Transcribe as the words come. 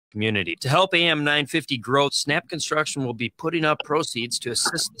community. To help AM 950 grow, Snap Construction will be putting up proceeds to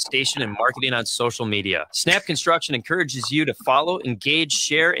assist the station in marketing on social media. Snap Construction encourages you to follow, engage,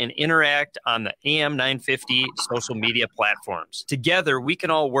 share, and interact on the AM 950 social media platforms. Together, we can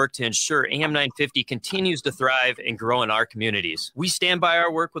all work to ensure AM 950 continues to thrive and grow in our communities. We stand by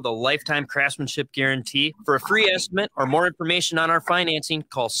our work with a lifetime craftsmanship guarantee. For a free estimate or more information on our financing,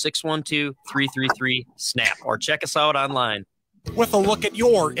 call 612-333-SNAP or check us out online. With a look at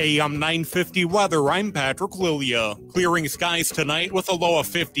your AM 950 weather, I'm Patrick Lilia. Clearing skies tonight with a low of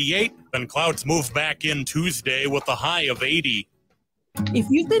 58, then clouds move back in Tuesday with a high of 80. If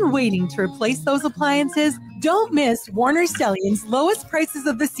you've been waiting to replace those appliances, don't miss Warner Stellian's lowest prices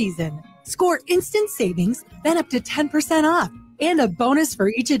of the season. Score instant savings, then up to 10% off, and a bonus for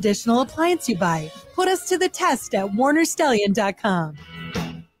each additional appliance you buy. Put us to the test at warnerstellian.com.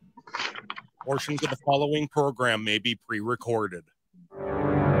 Portions of the following program may be pre-recorded.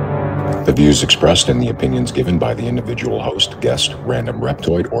 The views expressed and the opinions given by the individual host, guest, random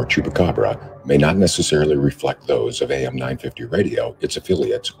reptoid, or chupacabra may not necessarily reflect those of AM 950 Radio, its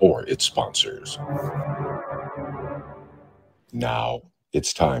affiliates, or its sponsors. Now,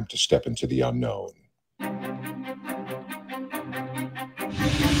 it's time to step into the unknown.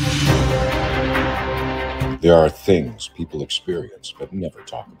 There are things people experience but never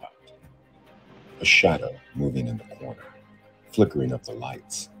talk about. A shadow moving in the corner, flickering of the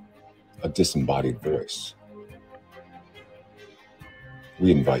lights, a disembodied voice.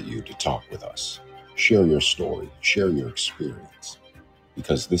 We invite you to talk with us, share your story, share your experience,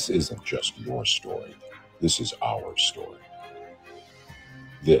 because this isn't just your story, this is our story.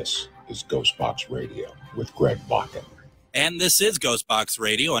 This is Ghostbox Radio with Greg Bakken. And this is Ghostbox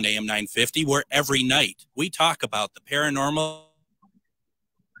Radio on AM 950, where every night we talk about the paranormal,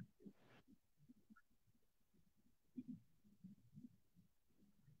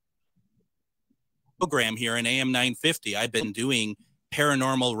 program here in AM 950. I've been doing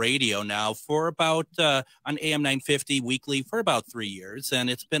paranormal radio now for about on AM 950 weekly for about 3 years, and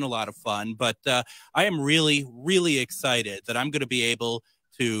it's been a lot of fun. But I am really excited that I'm going to be able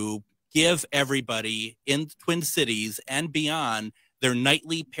to give everybody in Twin Cities and beyond their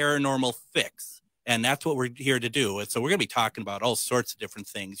nightly paranormal fix, and that's what we're here to do. And so we're going to be talking about all sorts of different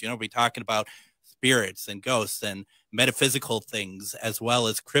things. You know, we'll be talking about spirits and ghosts and metaphysical things, as well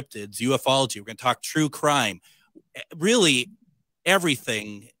as cryptids, ufology. We're going to talk true crime, really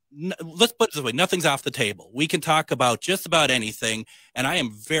everything. Let's put it this way, nothing's off the table. We can talk about just about anything, and I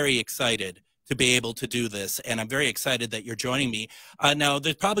am very excited to be able to do this, and I'm very excited that you're joining me. Now,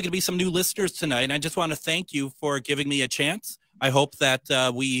 there's probably going to be some new listeners tonight, and I just want to thank you for giving me a chance. I hope that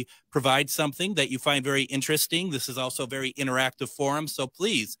we provide something that you find very interesting. This is also a very interactive forum, so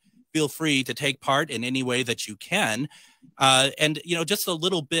please feel free to take part in any way that you can. And, you know, just a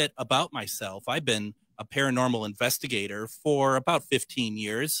little bit about myself. I've been a paranormal investigator for about 15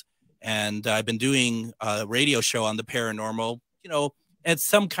 years, and I've been doing a radio show on the paranormal, you know, at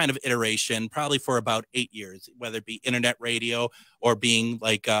some kind of iteration, probably for about 8 years, whether it be internet radio or being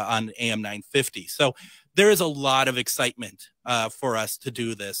like on AM 950. So there is a lot of excitement for us to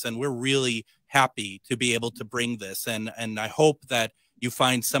do this, and we're really happy to be able to bring this. And I hope that you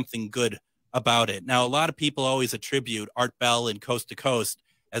find something good about it. Now, a lot of people always attribute Art Bell and Coast to Coast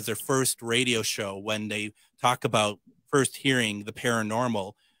as their first radio show when they talk about first hearing the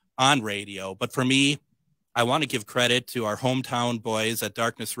paranormal on radio. But for me, I want to give credit to our hometown boys at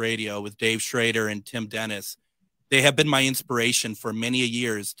Darkness Radio with Dave Schrader and Tim Dennis. They have been my inspiration for many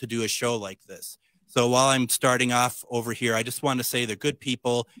years to do a show like this. So while I'm starting off over here, I just want to say they're good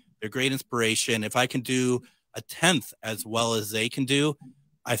people. They're great inspiration. If I can do a 10th as well as they can do,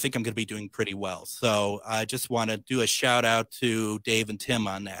 I think I'm going to be doing pretty well. So I just want to do a shout out to Dave and Tim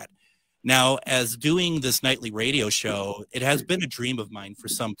on that. Now, as doing this nightly radio show, it has been a dream of mine for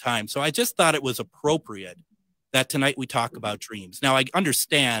some time. So I just thought it was appropriate that tonight we talk about dreams. Now, I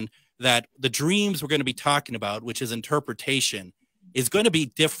understand that the dreams we're going to be talking about, which is interpretation, is going to be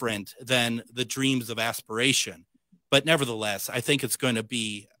different than the dreams of aspiration. But nevertheless, I think it's going to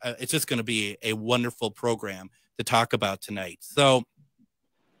be, it's just going to be a wonderful program to talk about tonight. So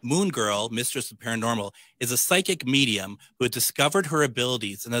Moon Girl, Mistress of Paranormal, is a psychic medium who has discovered her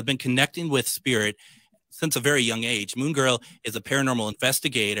abilities and has been connecting with spirit since a very young age. Moon Girl is a paranormal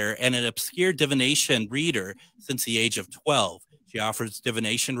investigator and an obscure divination reader since the age of 12. She offers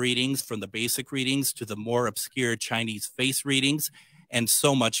divination readings, from the basic readings to the more obscure Chinese face readings, and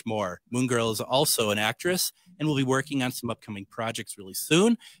so much more. Moon Girl is also an actress and will be working on some upcoming projects really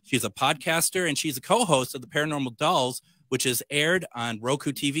soon. She's a podcaster, and she's a co-host of the Paranormal Dolls, which is aired on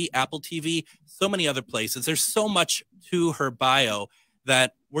Roku TV, Apple TV, so many other places. There's so much to her bio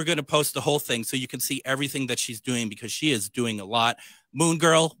that we're going to post the whole thing so you can see everything that she's doing, because she is doing a lot. Moon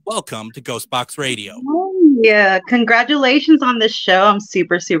Girl, welcome to Ghostbox Radio. Oh, yeah, congratulations on this show. I'm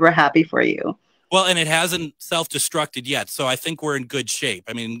super, super happy for you. Well, and it hasn't self-destructed yet, so I think we're in good shape.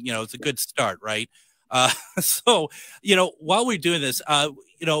 I mean, you know, it's a good start, right? So, you know, while we're doing this,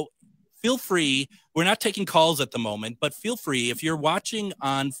 you know, feel free. We're not taking calls at the moment, but feel free, if you're watching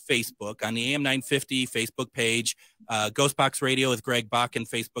on Facebook, on the AM 950 Facebook page, Ghostbox Radio with Greg Bakken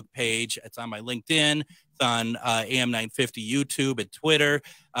Facebook page. It's on my LinkedIn. It's on AM 950 YouTube and Twitter.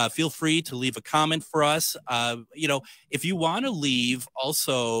 Feel free to leave a comment for us. You know, if you want to leave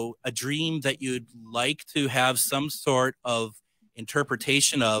also a dream that you'd like to have some sort of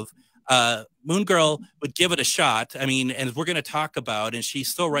interpretation of, Moon Girl would give it a shot. I mean, and we're going to talk about, and she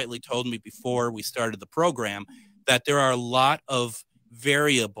so rightly told me before we started the program, that there are a lot of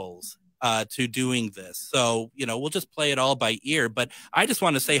variables to doing this. So, you know, we'll just play it all by ear. But I just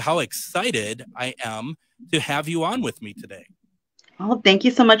want to say how excited I am to have you on with me today. Well, thank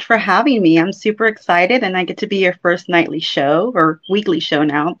you so much for having me. I'm super excited, and I get to be your first nightly show, or weekly show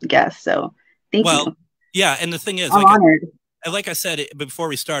now, I guess. So thank you. Yeah, and the thing is, I'm honored. Like I said before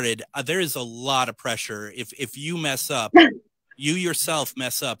we started, there is a lot of pressure. If you mess up, you yourself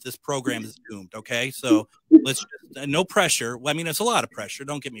mess up, this program is doomed. Okay, so let's just, no pressure. Well, I mean, it's a lot of pressure.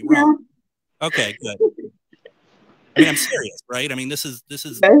 Don't get me wrong. Okay, good. I mean, I'm serious, right? I mean, this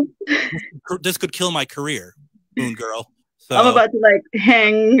could kill my career, Moon Girl. So I'm about to like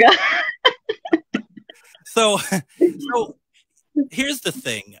hang. So here's the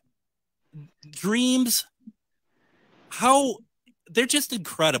thing. Dreams, how they're just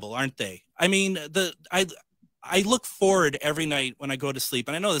incredible, aren't they? I mean, I look forward every night when I go to sleep,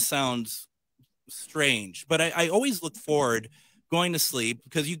 and I know this sounds strange, but I always look forward going to sleep,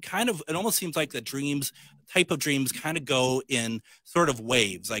 because you kind of, it almost seems like the type of dreams kind of go in sort of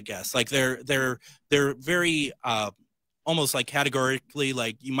waves, I guess. Like they're very almost like categorically,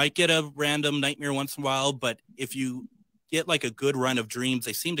 like you might get a random nightmare once in a while, but if you get like a good run of dreams,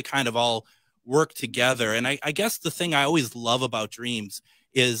 they seem to kind of all work together. And I guess the thing I always love about dreams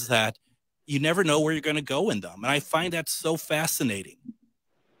is that you never know where you're going to go in them. And I find that so fascinating.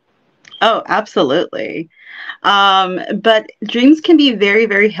 Oh, absolutely. But dreams can be very,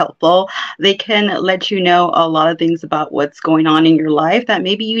 very helpful. They can let you know a lot of things about what's going on in your life that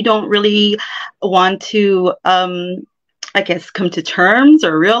maybe you don't really want to, I guess, come to terms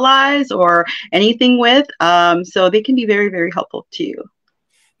or realize or anything with. So they can be very, very helpful to you.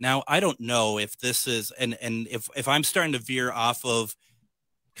 Now, I don't know if this is, and if I'm starting to veer off of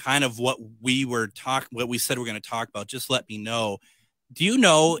kind of what we said we're going to talk about, just let me know. Do you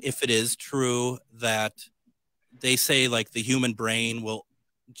know if it is true that they say like the human brain will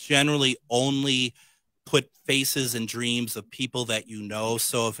generally only put faces in dreams of people that you know?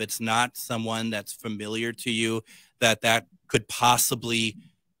 So if it's not someone that's familiar to you, that could possibly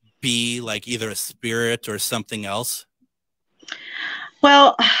be like either a spirit or something else?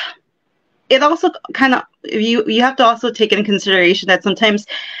 Well, it also kind of, you have to also take into consideration that sometimes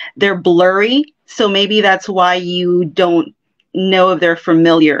they're blurry. So maybe that's why you don't know if they're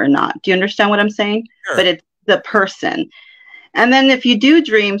familiar or not. Do you understand what I'm saying? Sure. But it's the person. And then if you do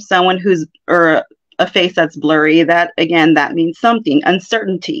dream someone or a face that's blurry, that again, that means something,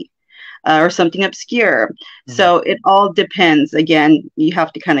 uncertainty, or something obscure. Mm-hmm. So it all depends. Again, you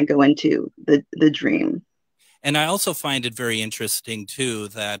have to kind of go into the dream. And I also find it very interesting, too,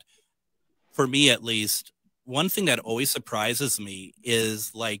 that for me, at least, one thing that always surprises me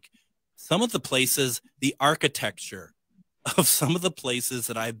is like some of the places, the architecture of some of the places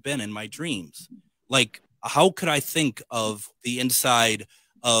that I've been in my dreams. Like, how could I think of the inside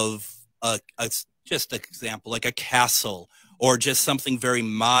of just an example, like a castle or just something very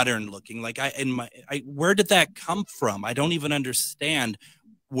modern looking? Like where did that come from? I don't even understand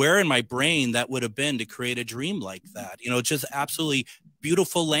where in my brain that would have been to create a dream like that. You know, just absolutely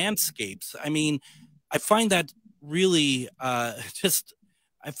beautiful landscapes. I mean, I find that really I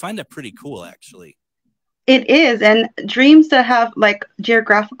find that pretty cool, actually. It is. And dreams that have like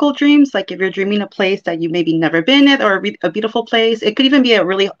geographical dreams, like if you're dreaming a place that you maybe never been in, or a beautiful place, it could even be a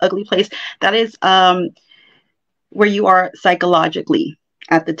really ugly place. That is where you are psychologically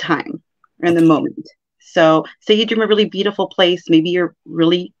at the time or in the moment. So say you dream a really beautiful place, maybe you're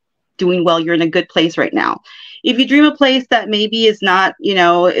really doing well, you're in a good place right now. If you dream a place that maybe is not, you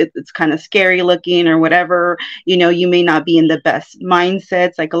know, it's kind of scary looking or whatever, you know, you may not be in the best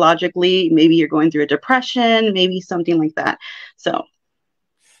mindset psychologically. Maybe you're going through a depression, maybe something like that. So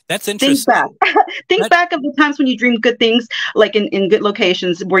that's interesting. Think back of the times when you dreamed good things, like in good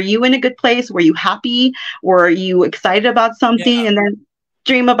locations. Were you in a good place? Were you happy? Were you excited about something? Yeah. And then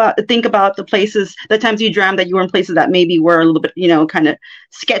think about the times you dreamt that you were in places that maybe were a little bit, kind of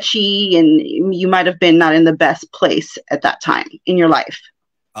sketchy, and you might have been not in the best place at that time in your life.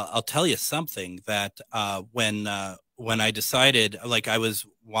 I'll tell you something that when I decided, like,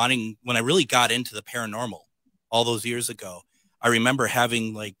 when I really got into the paranormal all those years ago, I remember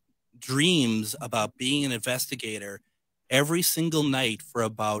having like dreams about being an investigator every single night for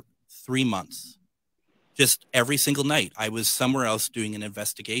about 3 months. Just every single night I was somewhere else doing an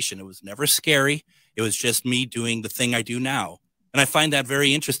investigation. It was never scary. It was just me doing the thing I do now. And I find that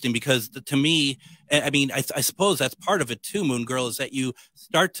very interesting because to me, I mean, I suppose that's part of it too, Moon Girl, is that you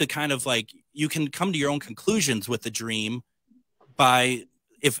start to kind of like, you can come to your own conclusions with the dream by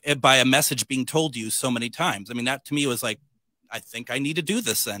a message being told to you so many times. I mean, that to me was like, I think I need to do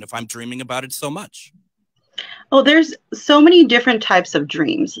this then if I'm dreaming about it so much. Oh, there's so many different types of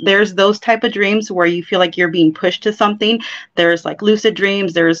dreams. There's those type of dreams where you feel like you're being pushed to something. There's like lucid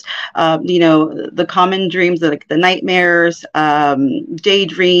dreams. There's, the common dreams, like the nightmares,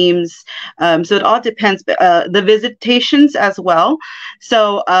 daydreams. So it all depends. The visitations as well.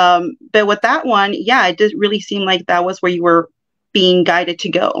 So, but with that one, yeah, it did really seem like that was where you were being guided to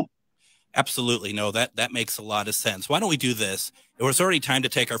go. Absolutely. No, that makes a lot of sense. Why don't we do this? It was already time to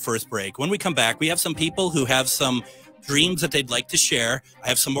take our first break. When we come back, we have some people who have some dreams that they'd like to share. I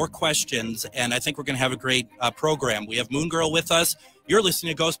have some more questions, and I think we're going to have a great program. We have Moon Girl with us. You're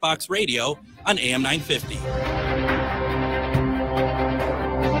listening to Ghostbox Radio on AM 950.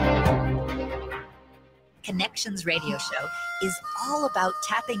 Connections Radio Show is all about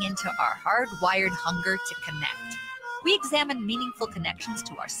tapping into our hardwired hunger to connect. We examine meaningful connections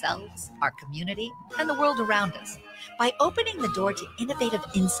to ourselves, our community, and the world around us. By opening the door to innovative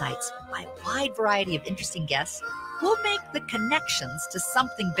insights by a wide variety of interesting guests, we'll make the connections to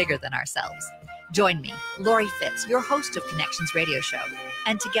something bigger than ourselves. Join me, Lori Fitz, your host of Connections Radio Show,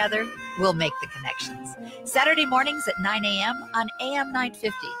 and together we'll make the connections. Saturday mornings at 9 a.m. on AM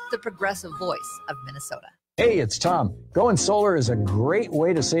 950, the progressive voice of Minnesota. Hey, it's Tom. Going solar is a great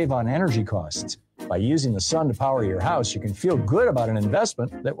way to save on energy costs. By using the sun to power your house, you can feel good about an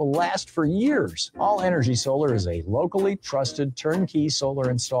investment that will last for years. All Energy Solar is a locally trusted turnkey solar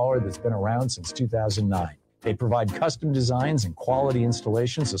installer that's been around since 2009. They provide custom designs and quality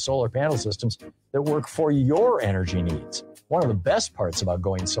installations of solar panel systems that work for your energy needs. One of the best parts about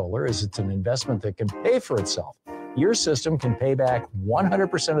going solar is it's an investment that can pay for itself. Your system can pay back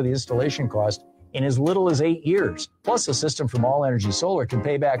 100% of the installation cost in as little as 8 years. Plus, a system from All Energy Solar can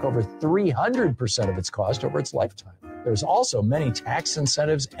pay back over 300% of its cost over its lifetime. There's also many tax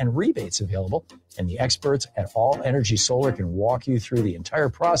incentives and rebates available, and the experts at All Energy Solar can walk you through the entire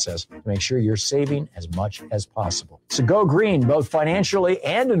process to make sure you're saving as much as possible. So go green, both financially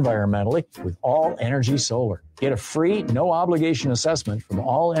and environmentally, with All Energy Solar. Get a free, no-obligation assessment from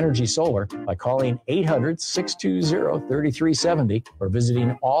All Energy Solar by calling 800-620-3370 or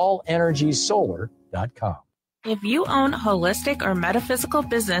visiting allenergysolar.com. If you own a holistic or metaphysical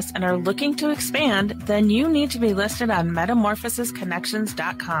business and are looking to expand, then you need to be listed on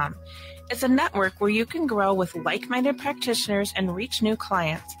metamorphosisconnections.com. It's a network where you can grow with like-minded practitioners and reach new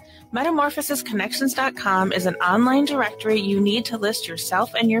clients. Metamorphosisconnections.com is an online directory you need to list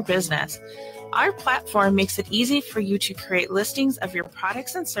yourself and your business. Our platform makes it easy for you to create listings of your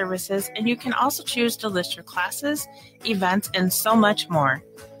products and services, and you can also choose to list your classes, events, and so much more.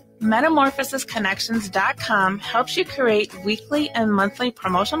 Metamorphosisconnections.com helps you create weekly and monthly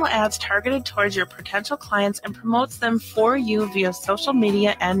promotional ads targeted towards your potential clients and promotes them for you via social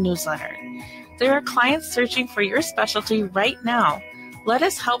media and newsletter. There are clients searching for your specialty right now. Let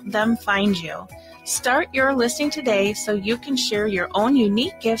us help them find you. Start your listing today so you can share your own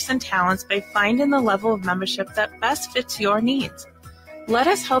unique gifts and talents by finding the level of membership that best fits your needs. Let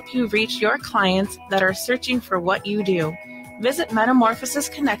us help you reach your clients that are searching for what you do. Visit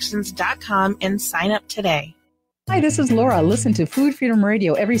metamorphosisconnections.com and sign up today. Hi, this is Laura. Listen to Food Freedom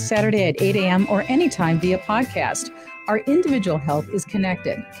Radio every Saturday at 8 a.m. or anytime via podcast. Our individual health is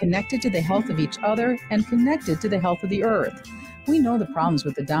connected to the health of each other and connected to the health of the earth. We know the problems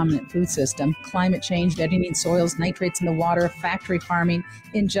with the dominant food system: climate change, deadening soils, nitrates in the water, factory farming,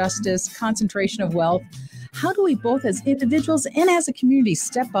 injustice, concentration of wealth. How do we both as individuals and as a community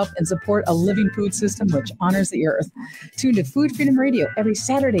step up and support a living food system which honors the earth? Tune to Food Freedom Radio every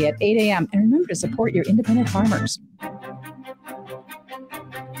Saturday at 8 a.m. and remember to support your independent farmers.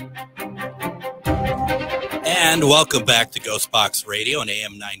 And welcome back to Ghostbox Radio on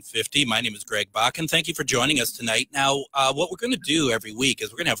AM 950. My name is Greg Bach, and thank you for joining us tonight. Now, what we're going to do every week is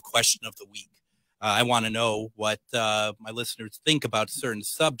we're going to have a question of the week. I want to know what my listeners think about certain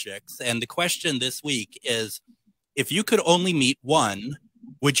subjects. And the question this week is, if you could only meet one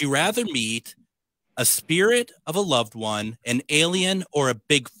Would you rather meet a spirit of a loved one, an alien, or a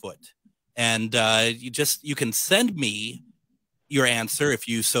Bigfoot? And you can send me your answer if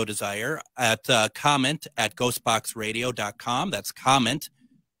you so desire at comment at ghostboxradio.com. That's comment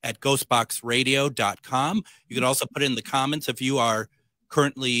at ghostboxradio.com. You can also put in the comments if you are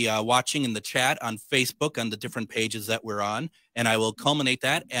currently watching in the chat on Facebook on the different pages that we're on, and I will culminate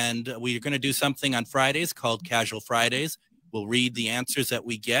that. And we're going to do something on Fridays called Casual Fridays. We'll read the answers that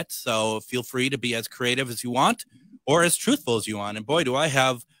we get, so feel free to be as creative as you want or as truthful as you want. And boy, do I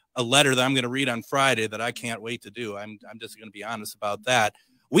have a letter that I'm going to read on Friday that I can't wait to do. I'm just going to be honest about that.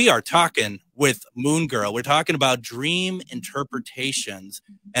 We are talking with Moon Girl. We're talking about dream interpretations.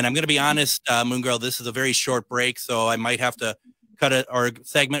 And I'm going to be honest, Moon Girl, this is a very short break, so I might have to cut it, or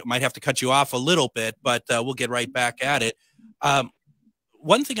segment might have to cut you off a little bit, but we'll get right back at it.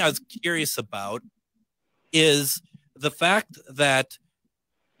 One thing I was curious about is the fact that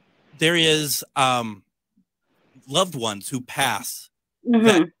there is loved ones who pass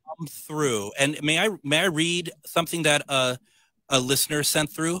that come through. And may I read something that a listener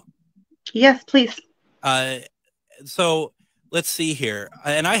sent through? Yes, please. So let's see here.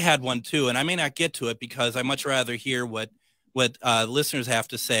 And I had one too, and I may not get to it because I much rather hear what listeners have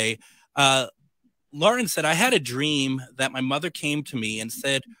to say. Lauren said, I had a dream that my mother came to me and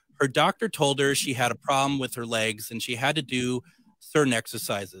said her doctor told her she had a problem with her legs and she had to do certain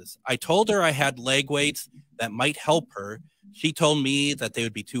exercises. I told her I had leg weights that might help her. She told me that they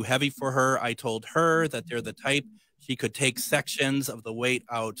would be too heavy for her. I told her that they're the type she could take sections of the weight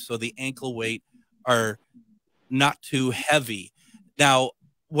out so the ankle weight are not too heavy. Now,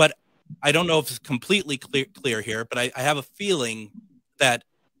 what I don't know if it's completely clear here, but I have a feeling that,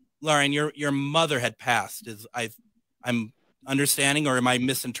 Lauren, your mother had passed. I'm understanding, or am I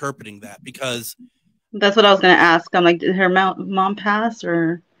misinterpreting that? Because that's what I was going to ask. I'm like, did her mom pass,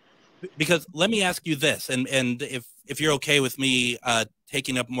 or? Because let me ask you this, and if you're okay with me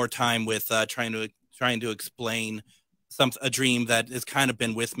taking up more time with trying to explain a dream that has kind of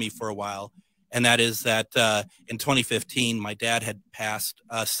been with me for a while. And that is that in 2015, my dad had passed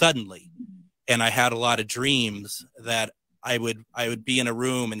suddenly, and I had a lot of dreams that I would be in a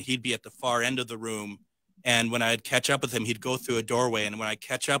room and he'd be at the far end of the room. And when I'd catch up with him, he'd go through a doorway. And when I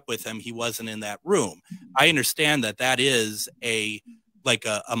catch up with him, he wasn't in that room. I understand that is a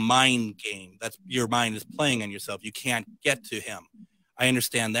mind game. That's your mind is playing on yourself. You can't get to him. I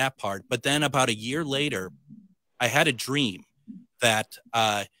understand that part. But then about a year later, I had a dream that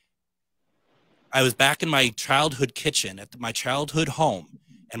I was back in my childhood kitchen at my childhood home,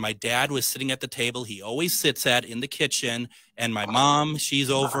 and my dad was sitting at the table he always sits at in the kitchen, and my mom, she's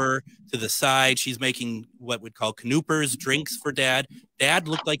over to the side. She's making what we'd call canoopers, drinks for Dad. Dad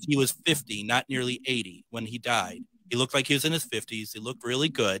looked like he was 50, not nearly 80 when he died. He looked like he was in his 50s. He looked really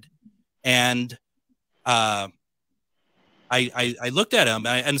good. And I looked at him,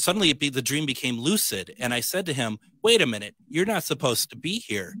 and suddenly the dream became lucid. And I said to him, wait a minute, you're not supposed to be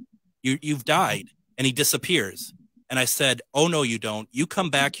here. You've died. And he disappears. And I said, oh, no, you don't. You come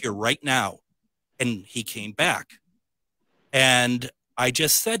back here right now. And he came back. And I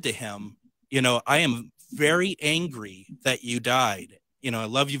just said to him, I am very angry that you died. I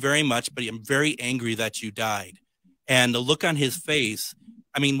love you very much, but I'm very angry that you died. And the look on his face,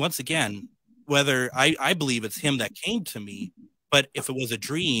 I mean, once again, whether I believe it's him that came to me, but if it was a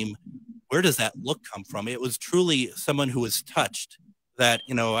dream, where does that look come from? It was truly someone who was touched. That,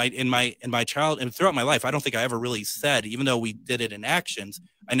 in my child and throughout my life, I don't think I ever really said, even though we did it in actions,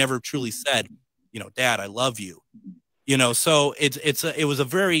 I never truly said, Dad, I love you. So it was a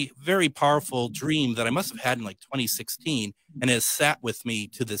very, very powerful dream that I must have had in like 2016, and it has sat with me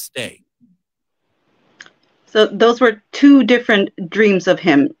to this day. So those were two different dreams of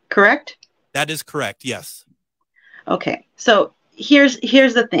him, correct? That is correct. Yes. Okay. So here's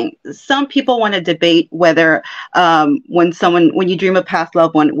the thing. Some people want to debate whether when you dream of past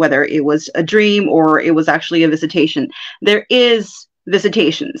loved one, whether it was a dream or it was actually a visitation. There is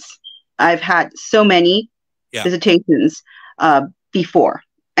visitations. I've had so many visitations before,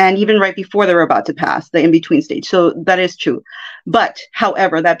 and even right before they were about to pass, the in-between stage. So that is true. But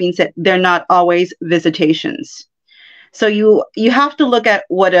however, that being said, they're not always visitations. So you have to look at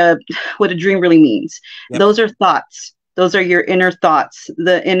what a dream really means. Yep. Those are thoughts. Those are your inner thoughts,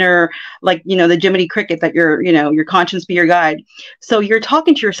 the inner, the Jiminy Cricket that your conscience be your guide. So you're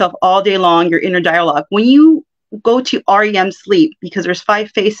talking to yourself all day long, your inner dialogue. When you go to REM sleep, because there's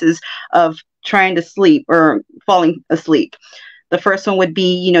 5 phases of trying to sleep or falling asleep. The first one would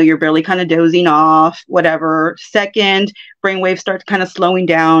be, you're barely kind of dozing off, whatever. Second, brainwaves start kind of slowing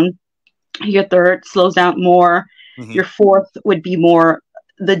down. Your third slows down more. Mm-hmm. Your fourth would be more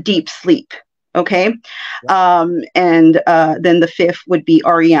the deep sleep. Okay. And then the fifth would be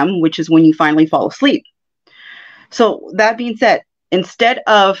REM, which is when you finally fall asleep. So that being said, instead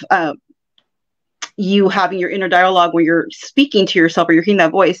of you having your inner dialogue where you're speaking to yourself or you're hearing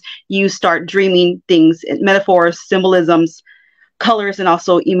that voice, you start dreaming things, metaphors, symbolisms, colors, and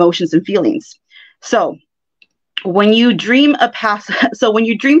also emotions and feelings. So when you dream when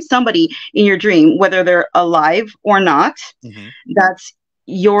you dream somebody in your dream, whether they're alive or not, that's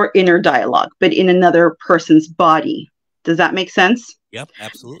your inner dialogue, but in another person's body. Does that make sense? Yep,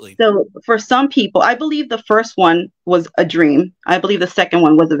 absolutely. So for some people, I believe the first one was a dream. I believe the second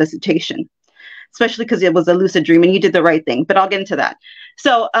one was a visitation, especially because it was a lucid dream and you did the right thing, but I'll get into that.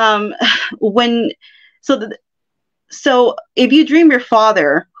 So so if you dream your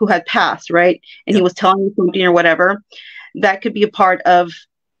father who had passed, right, and he was telling you something or whatever, that could be a part of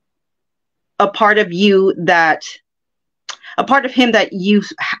you that, a part of him that you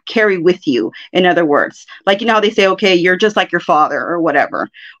carry with you. In other words, like, you know how they say, okay, you're just like your father or whatever,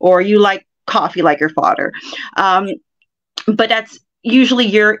 or you like coffee like your father. But that's usually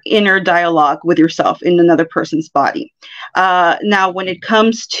your inner dialogue with yourself in another person's body. Now, when it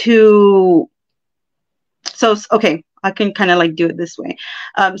comes to, okay, I can kind of like do it this way.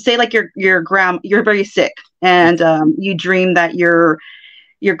 Say like your grandma, you're very sick, and you dream that your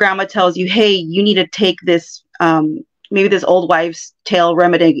grandma tells you, hey, you need to take this, maybe this old wives' tale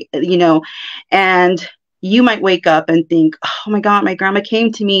remedy, you know, and you might wake up and think, oh my God, my grandma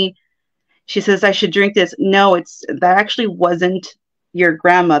came to me. She says I should drink this. No, that actually wasn't your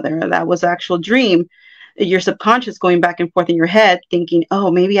grandmother. That was an actual dream. Your subconscious going back and forth in your head thinking,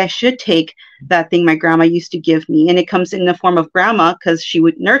 oh, maybe I should take that thing my grandma used to give me. And it comes in the form of grandma because she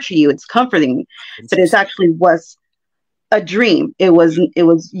would nurture you. It's comforting, but it actually was a dream. It was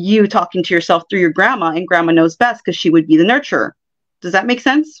you talking to yourself through your grandma, and grandma knows best because she would be the nurturer. Does that make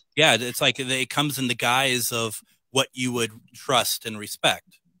sense? Yeah, it's like it comes in the guise of what you would trust and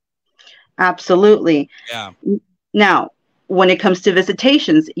respect. Absolutely. Yeah. Now, when it comes to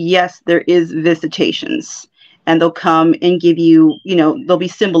visitations, yes, there is visitations, and they'll come and give you, you know, there'll be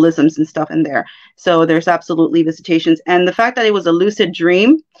symbolisms and stuff in there. So there's absolutely visitations. And the fact that it was a lucid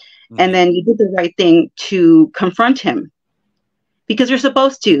dream, and then you did the right thing to confront him, because you're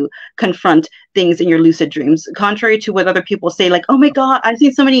supposed to confront things in your lucid dreams, contrary to what other people say, like, oh my God, I've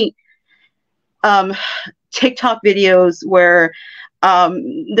seen so many TikTok videos where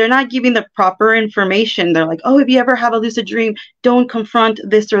they're not giving the proper information. They're like, oh, if you ever have a lucid dream, don't confront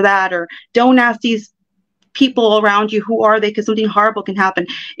this or that, or don't ask these people around you, who are they, because something horrible can happen.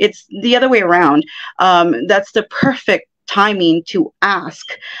 It's the other way around. That's the perfect timing to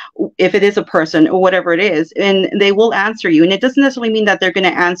ask if it is a person or whatever it is, and they will answer you. And it doesn't necessarily mean that they're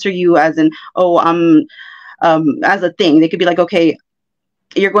going to answer you as in, as a thing. They could be like, okay,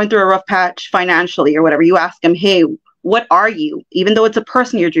 you're going through a rough patch financially or whatever. You ask them, hey, what are you? Even though it's a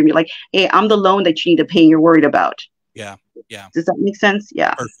person you're dreaming, like, hey, I'm the loan that you need to pay and you're worried about. Yeah. Yeah. Does that make sense?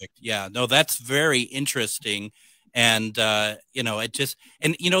 Yeah. Perfect. Yeah. No, that's very interesting. And, you know, it just,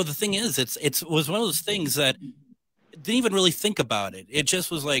 and, you know, the thing is, it was one of those things that didn't even really think about it. It just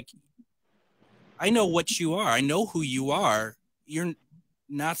was like, I know what you are. I know who you are. You're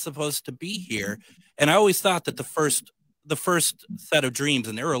not supposed to be here. And I always thought that the first set of dreams,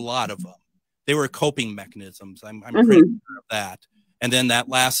 and there were a lot of them, they were coping mechanisms. I'm pretty sure of that. And then that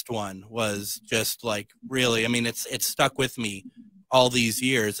last one was just like, really, I mean, it's stuck with me all these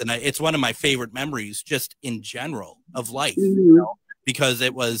years. And it's one of my favorite memories just in general of life, you know, because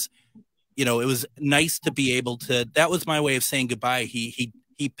it was, you know, it was nice to be able to, that was my way of saying goodbye. He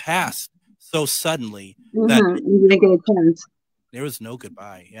passed so suddenly that there was no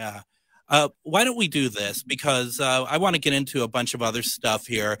goodbye. Yeah. Why don't we do this? Because I want to get into a bunch of other stuff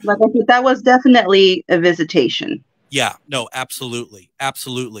here. Like I said, that was definitely a visitation. Yeah, no, absolutely.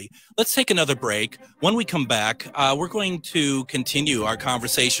 Absolutely. Let's take another break. When we come back, we're going to continue our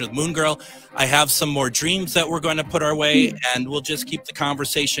conversation with Moon Girl. I have some more dreams that we're going to put our way, and we'll just keep the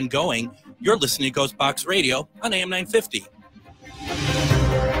conversation going. You're listening to Ghostbox Radio on AM 950.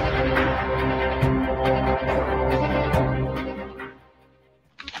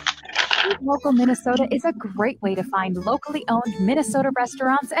 Local Minnesota is a great way to find locally owned Minnesota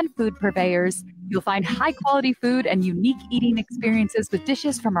restaurants and food purveyors. You'll find high-quality food and unique eating experiences with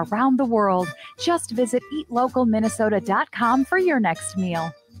dishes from around the world. Just visit eatlocalminnesota.com for your next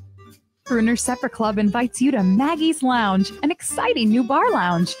meal. Crooner Supper Club invites you to Maggie's Lounge, an exciting new bar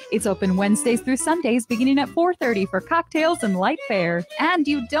lounge. It's open Wednesdays through Sundays beginning at 4:30 for cocktails and light fare. And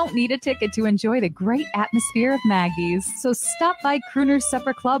you don't need a ticket to enjoy the great atmosphere of Maggie's. So stop by Crooner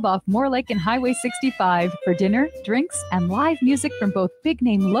Supper Club off Moore Lake and Highway 65 for dinner, drinks, and live music from both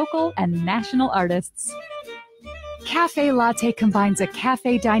big-name local and national artists. Cafe Latte combines a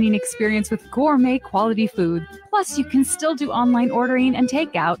cafe dining experience with gourmet quality food. Plus, you can still do online ordering and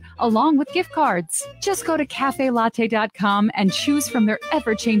takeout along with gift cards. Just go to cafelatte.com and choose from their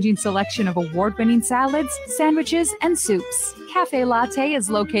ever-changing selection of award-winning salads, sandwiches, and soups. Cafe Latte is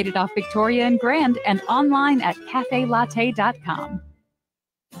located off Victoria and Grand and online at cafelatte.com.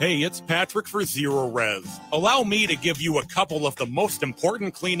 Hey, it's Patrick for Zero Res. Allow me to give you a couple of the most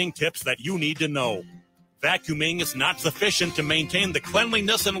important cleaning tips that you need to know. Vacuuming is not sufficient to maintain the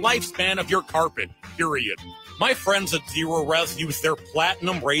cleanliness and lifespan of your carpet, period. My friends at Zero Res use their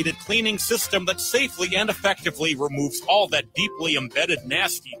platinum-rated cleaning system that safely and effectively removes all that deeply embedded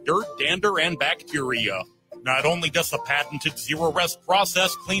nasty dirt, dander, and bacteria. Not only does the patented Zero Res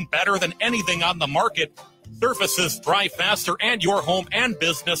process clean better than anything on the market, surfaces dry faster, and your home and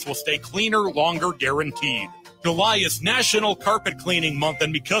business will stay cleaner longer, guaranteed. July is National Carpet Cleaning Month,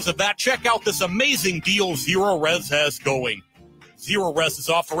 and because of that, check out this amazing deal Zero Res has going. Zero Res is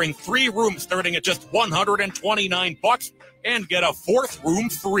offering 3 rooms starting at just $129 and get a 4th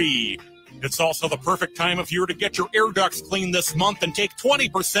room free. It's also the perfect time of year to get your air ducts cleaned this month and take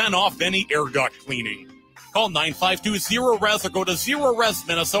 20% off any air duct cleaning. Call 952-ZERO-RES or go to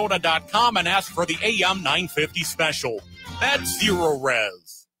ZeroResMinnesota.com and ask for the AM 950 special. That's Zero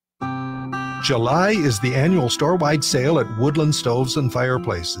Res. July is the annual store-wide sale at Woodland Stoves and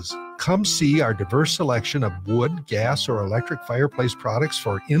Fireplaces. Come see our diverse selection of wood, gas, or electric fireplace products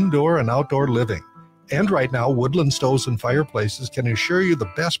for indoor and outdoor living. And right now, Woodland Stoves and Fireplaces can assure you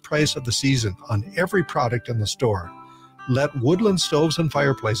the best price of the season on every product in the store. Let Woodland Stoves and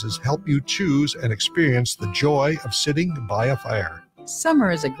Fireplaces help you choose and experience the joy of sitting by a fire. Summer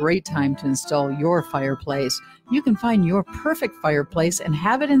is a great time to install your fireplace. You can find your perfect fireplace and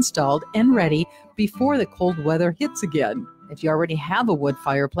have it installed and ready before the cold weather hits again. If you already have a wood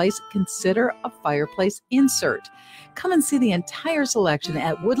fireplace, consider a fireplace insert. Come and see the entire selection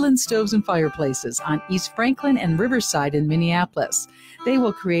at Woodland Stoves and Fireplaces on East Franklin and Riverside in Minneapolis. They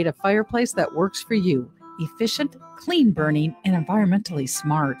will create a fireplace that works for you. Efficient, clean burning, and environmentally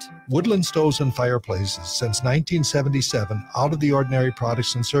smart. Woodland Stoves and Fireplaces, since 1977, out of the ordinary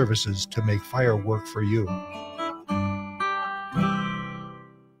products and services to make fire work for you.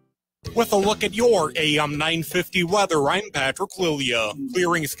 With a look at your AM 950 weather, I'm Patrick Lilia.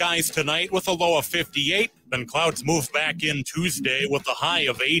 Clearing skies tonight with a low of 58, then clouds move back in Tuesday with a high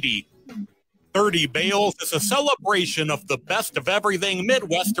of 80. 30 Bales is a celebration of the best of everything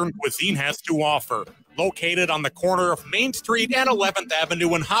Midwestern cuisine has to offer. Located on the corner of Main Street and 11th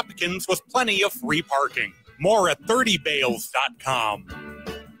Avenue in Hopkins with plenty of free parking. More at 30bales.com.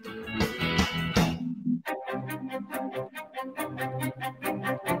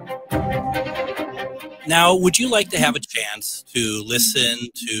 Now, would you like to have a chance to listen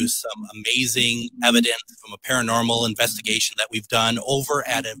to some amazing evidence from a paranormal investigation that we've done over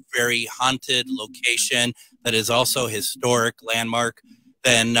at a very haunted location that is also a historic landmark?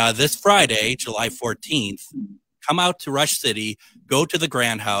 Then this Friday, July 14th, come out to Rush City, go to the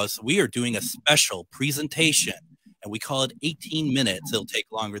Grand House. We are doing a special presentation, and we call it 18 minutes. It'll take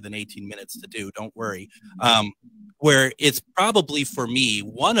longer than 18 minutes to do, don't worry. Where it's probably, for me,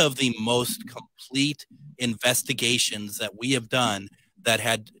 one of the most complete investigations that we have done that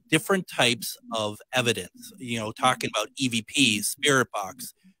had different types of evidence, you know, talking about EVPs, spirit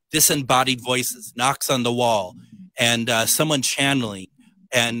box, disembodied voices, knocks on the wall, and someone channeling,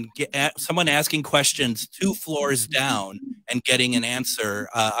 and someone asking questions 2 floors down and getting an answer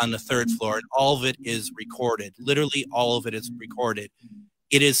on the 3rd floor. And all of it is recorded. Literally all of it is recorded.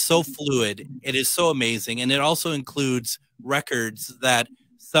 It is so fluid. It is so amazing. And it also includes records that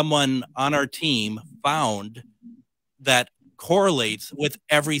someone on our team found that correlates with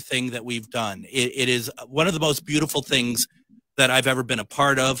everything that we've done. It is one of the most beautiful things that I've ever been a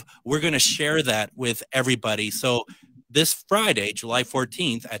part of. We're going to share that with everybody. So this Friday, July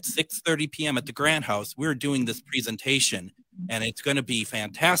 14th at 6:30 p.m. at the Grand House, we're doing this presentation, and it's going to be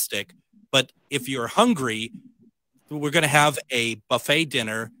fantastic. But if you're hungry, we're going to have a buffet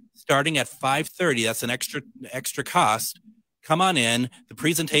dinner starting at 5:30. That's an extra cost. Come on in. The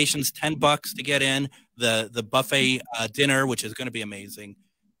presentation's $10 to get in. The buffet dinner, which is going to be amazing,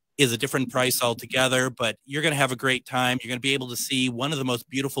 is a different price altogether, but you're going to have a great time. You're going to be able to see one of the most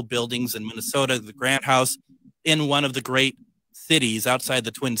beautiful buildings in Minnesota, the Grand House, in one of the great cities outside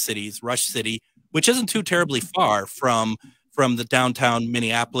the Twin Cities, Rush City, which isn't too terribly far from the downtown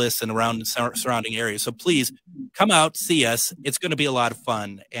Minneapolis and around the surrounding areas. So please come out, see us. It's going to be a lot of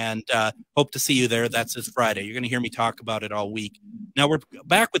fun, and hope to see you there. That's this Friday. You're going to hear me talk about it all week. Now we're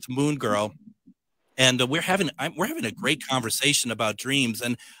back with Moon Girl, and we're having a great conversation about dreams.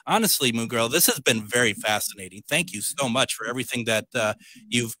 And honestly, Moon Girl, this has been very fascinating. Thank you so much for everything that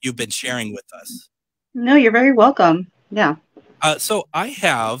you've been sharing with us. No, you're very welcome. Yeah. So I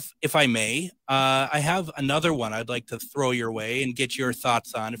have, if I may, I have another one I'd like to throw your way and get your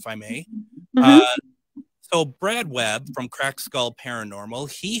thoughts on, if I may. So Brad Webb from Crack Skull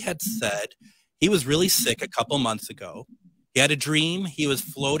Paranormal, he had said he was really sick a couple months ago. He had a dream. He was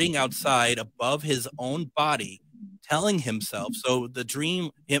floating outside above his own body, telling himself, so the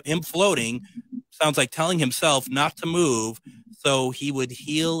dream, him floating, sounds like telling himself not to move so he would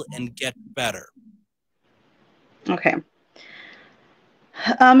heal and get better. Okay.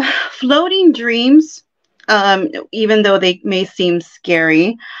 Floating dreams, even though they may seem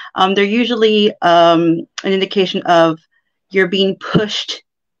scary, they're usually an indication of you're being pushed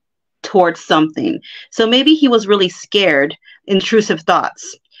towards something. So maybe he was really scared, intrusive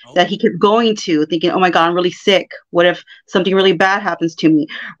thoughts that he kept going to, thinking, oh my God, I'm really sick. What if something really bad happens to me?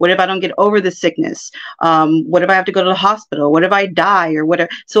 What if I don't get over this sickness? What if I have to go to the hospital? What if I die or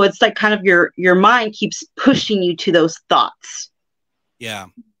whatever? So it's like kind of your mind keeps pushing you to those thoughts. Yeah.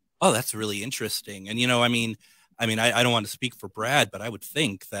 Oh, that's really interesting. And, I mean, I don't want to speak for Brad, but I would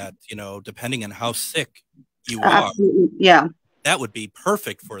think that, depending on how sick you are, yeah, that would be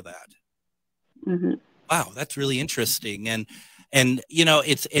perfect for that. Mm-hmm. Wow. That's really interesting. And,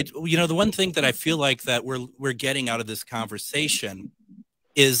 the one thing that I feel like that we're getting out of this conversation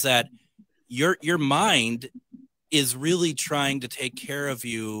is that your mind is really trying to take care of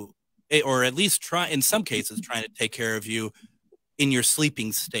you, or at least in some cases, trying to take care of you in your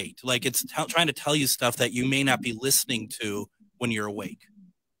sleeping state. Like it's trying to tell you stuff that you may not be listening to when you're awake.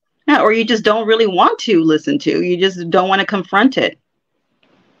 Yeah, or you just don't really want to listen to. You just don't want to confront it.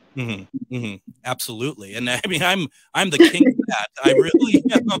 Mm-hmm, mm-hmm, absolutely. And I mean, I'm the king of that. I really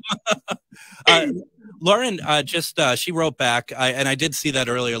am. Lauren she wrote back, and I did see that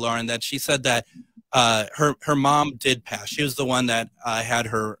earlier, Lauren, that she said that her mom did pass. She was the one that had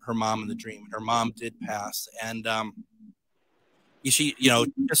her mom in the dream. Her mom did pass, and she,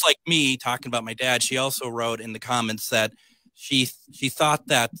 just like me talking about my dad, she also wrote in the comments that she thought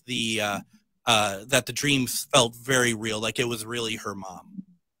that the dreams felt very real, like it was really her mom.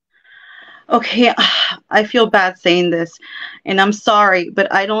 Okay, I feel bad saying this, and I'm sorry, but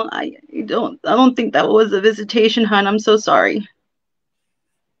I don't think that was a visitation, hon. I'm so sorry.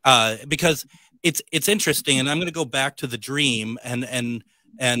 Because it's interesting, and I'm going to go back to the dream, and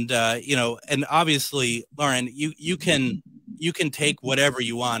obviously, Lauren, you can take whatever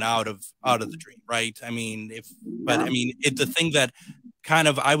you want out of the dream, right? I mean, the thing that kind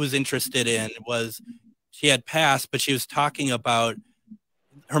of I was interested in was she had passed, but she was talking about,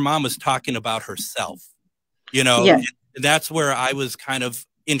 her mom was talking about herself, Yeah. And that's where I was kind of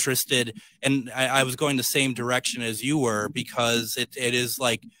interested, and I was going the same direction as you were, because it is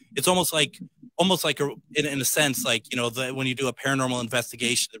like, it's almost like in a sense, like, when you do a paranormal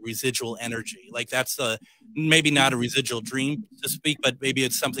investigation, the residual energy, like that's maybe not a residual dream to speak, but maybe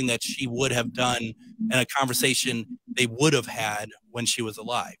it's something that she would have done in a conversation they would have had when she was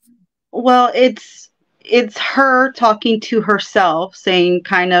alive. Well, it's her talking to herself, saying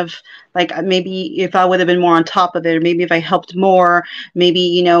kind of like, maybe if I would have been more on top of it, or maybe if I helped more,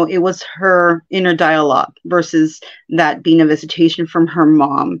 maybe, it was her inner dialogue versus that being a visitation from her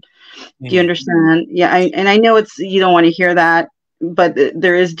mom. Mm-hmm. Do you understand? Yeah. And I know you don't want to hear that, but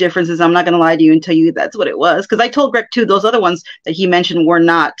there is differences. I'm not going to lie to you and tell you that's what it was. Because I told Greg too, those other ones that he mentioned were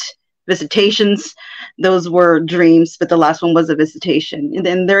not visitations. Those were dreams, but the last one was a visitation. And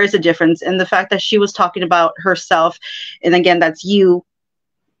then there is a difference. And the fact that she was talking about herself, and again, that's you,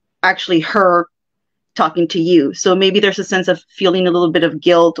 actually her talking to you. So maybe there's a sense of feeling a little bit of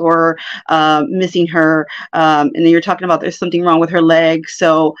guilt or missing her. And then you're talking about there's something wrong with her leg.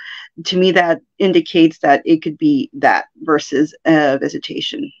 So to me, that indicates that it could be that versus a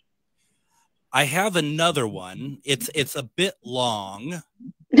visitation. I have another one. It's a bit long.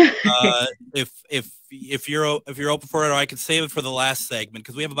 If you're open for it, or I could save it for the last segment,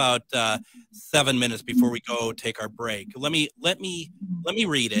 because we have about 7 minutes before we go take our break. Let me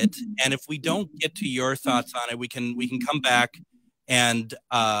read it, and if we don't get to your thoughts on it, we can come back and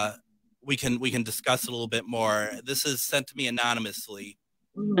we can discuss it a little bit more. This is sent to me anonymously.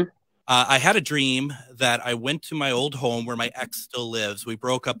 Mm-hmm. I had a dream that I went to my old home where my ex still lives. We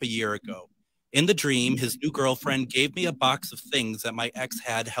broke up a year ago. In the dream, his new girlfriend gave me a box of things that my ex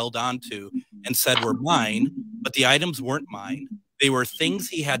had held on to and said were mine, but the items weren't mine. They were things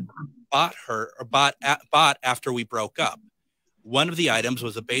he had bought after we broke up. One of the items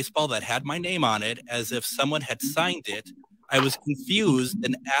was a baseball that had my name on it, as if someone had signed it. I was confused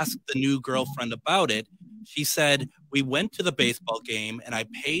and asked the new girlfriend about it. She said, we went to the baseball game and I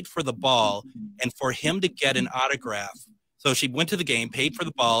paid for the ball and for him to get an autograph. So she went to the game, paid for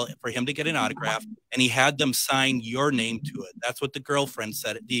the ball for him to get an autograph, and he had them sign your name to it. That's what the girlfriend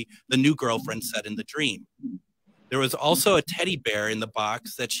said, the new girlfriend said in the dream. There was also a teddy bear in the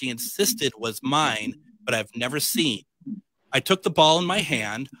box that she insisted was mine, but I've never seen. I took the ball in my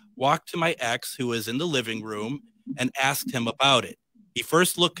hand, walked to my ex, who was in the living room, and asked him about it. He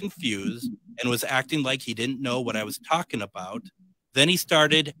first looked confused and was acting like he didn't know what I was talking about. Then he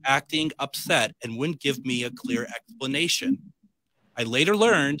started acting upset and wouldn't give me a clear explanation. I later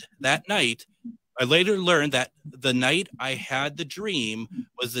learned that the night I had the dream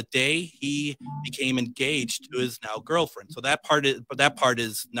was the day he became engaged to his now girlfriend. So that part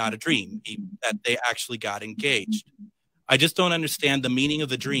is not a dream, that they actually got engaged. I just don't understand the meaning of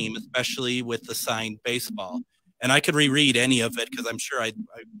the dream, especially with the signed baseball. And I could reread any of it because I'm sure I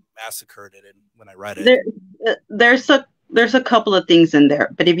massacred it when I read it. There's a couple of things in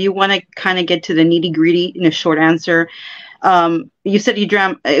there, but if you want to kind of get to the nitty gritty in a short answer, you said you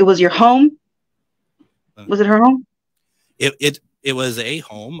dreamt it was your home. Was it her home? It was a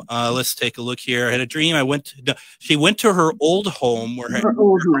home. Let's take a look here. I had a dream. She went to her old home where her ex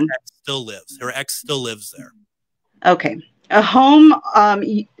still lives. Her ex still lives there. Okay. A home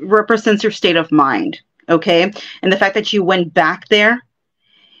represents your state of mind. Okay. And the fact that you went back there,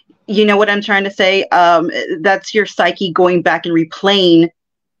 you know what I'm trying to say? That's your psyche going back and replaying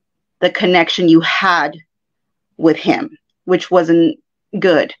the connection you had with him, which wasn't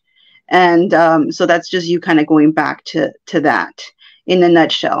good. And so that's just you kind of going back to that in a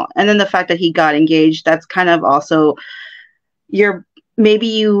nutshell. And then the fact that he got engaged, that's kind of also maybe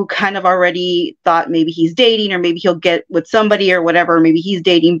you kind of already thought maybe he's dating or maybe he'll get with somebody or whatever, maybe he's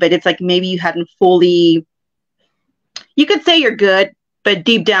dating, but it's like maybe you hadn't fully, you could say you're good, but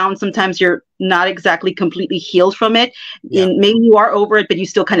deep down, sometimes you're not exactly completely healed from it. Yeah. And maybe you are over it, but you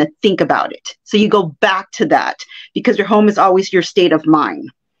still kind of think about it. So you go back to that because your home is always your state of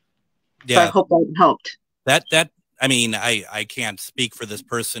mind. Yeah. So I hope that helped. I mean, I can't speak for this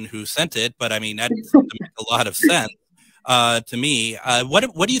person who sent it, but I mean, that makes a lot of sense to me.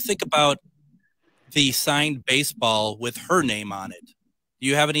 What do you think about the signed baseball with her name on it? Do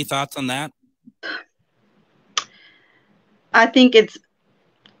you have any thoughts on that? I think it's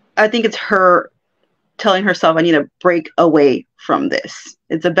her telling herself, I need to break away from this.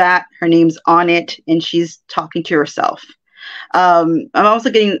 It's a bat, her name's on it, and she's talking to herself. I'm also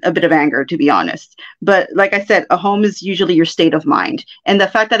getting a bit of anger, to be honest. But like I said, a home is usually your state of mind. And the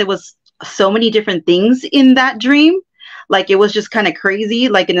fact that it was so many different things in that dream, like it was just kind of crazy,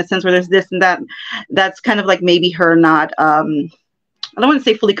 like in a sense where there's this and that, that's kind of like maybe her not, I don't want to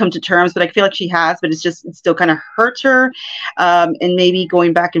say fully come to terms, but I feel like she has, but it still kind of hurts her. And maybe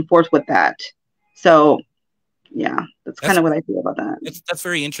going back and forth with that. So yeah, that's kind of what I feel about that. That's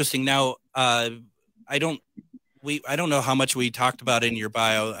very interesting. Now, I don't know how much we talked about in your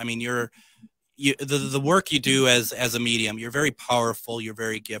bio. I mean, the work you do as a medium, you're very powerful. You're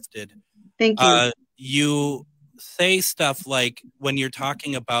very gifted. Thank you. You say stuff like, when you're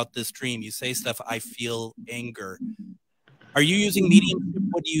talking about this dream, you say stuff, I feel anger. Are you using mediumship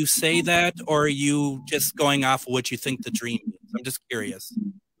when you say that, or are you just going off of what you think the dream is? I'm just curious.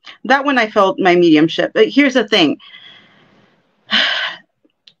 That one I felt my mediumship. But here's the thing.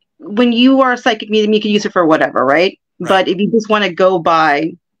 When you are a psychic medium, you can use it for whatever, right? But if you just want to go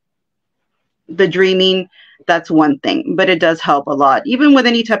by the dreaming, that's one thing. But it does help a lot. Even with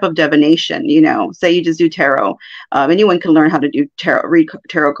any type of divination, say you just do tarot. Anyone can learn how to do read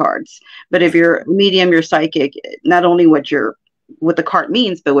tarot cards. But if you're a medium, you're psychic, not only what the card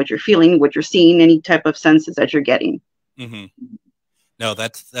means, but what you're feeling, what you're seeing, any type of senses that you're getting. Mm-hmm. No,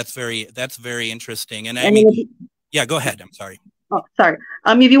 that's very interesting. And I mean, yeah, go ahead. I'm sorry. Oh, sorry.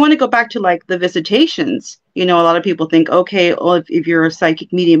 If you want to go back to like the visitations, a lot of people think, okay, well, if you're a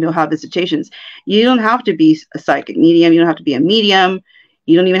psychic medium, you'll have visitations. You don't have to be a psychic medium. You don't have to be a medium.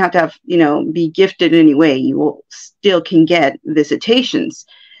 You don't even have to have, be gifted in any way. You will still can get visitations.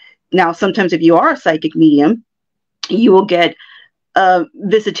 Now, sometimes if you are a psychic medium, you will get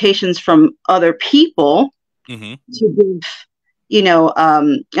visitations from other people to give,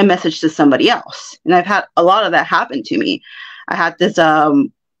 a message to somebody else. And I've had a lot of that happen to me. I had this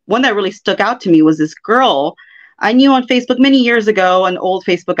one that really stuck out to me was this girl. I knew on Facebook many years ago, an old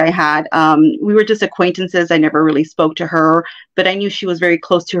Facebook I had. We were just acquaintances. I never really spoke to her, but I knew she was very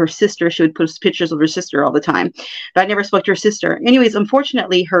close to her sister. She would post pictures of her sister all the time, but I never spoke to her sister. Anyways,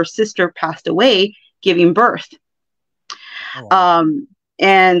 unfortunately, her sister passed away giving birth. Oh, wow.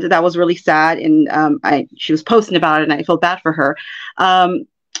 And that was really sad. And she was posting about it, and I felt bad for her.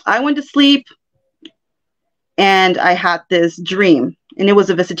 I went to sleep, and I had this dream, and it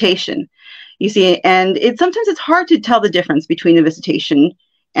was a visitation. You see, and sometimes it's hard to tell the difference between a visitation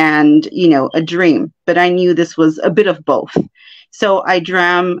and, a dream. But I knew this was a bit of both. So I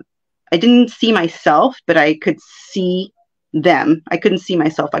didn't see myself, but I could see them. I couldn't see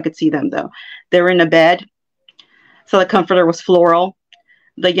myself. I could see them, though. They were in a bed. So the comforter was floral.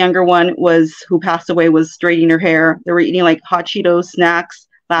 The younger one who passed away, was straightening her hair. They were eating like hot Cheetos snacks,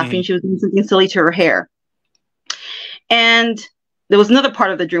 laughing. She was doing something silly to her hair. And there was another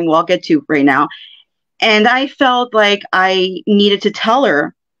part of the dream I'll get to right now. And I felt like I needed to tell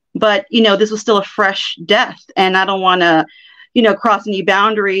her, but, this was still a fresh death. And I don't want to, cross any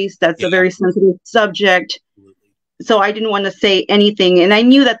boundaries. That's a very sensitive subject. So I didn't want to say anything. And I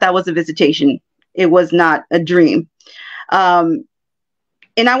knew that was a visitation. It was not a dream.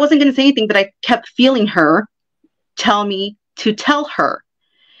 And I wasn't going to say anything, but I kept feeling her tell me to tell her.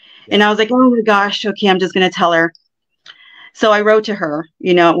 And I was like, oh my gosh, okay, I'm just going to tell her. So I wrote to her,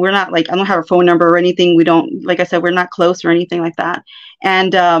 we're not like, I don't have her phone number or anything. We don't, like I said, we're not close or anything like that.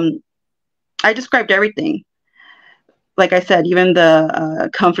 And I described everything. Like I said, even the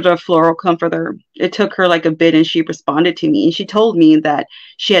comforter, floral comforter, it took her like a bit, and she responded to me. And she told me that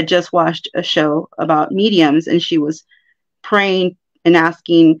she had just watched a show about mediums, and she was praying and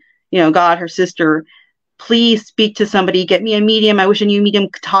asking, God, her sister, please speak to somebody, get me a medium. I wish a new medium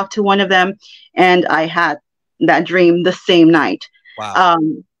could talk to one of them. And I had that dream the same night. Wow.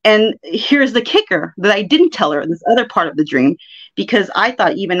 And here's the kicker that I didn't tell her this other part of the dream, because I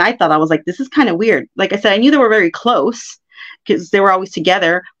thought I was like, this is kind of weird. Like I said, I knew they were very close because they were always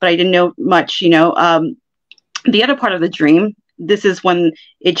together, but I didn't know much, The other part of the dream, this is when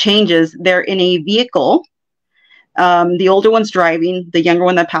it changes. They're in a vehicle. The older one's driving, the younger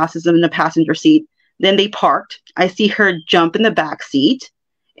one that passes them in the passenger seat. Then they parked. I see her jump in the back seat.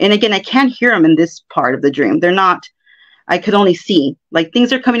 And again, I can't hear them in this part of the dream. They're not, I could only see, like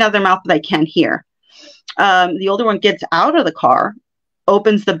things are coming out of their mouth that I can't hear. The older one gets out of the car,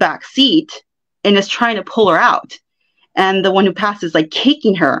 opens the back seat, and is trying to pull her out. And the one who passes, like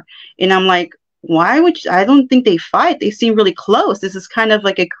kicking her. And I'm like, why would I don't think they fight. They seem really close. This is kind of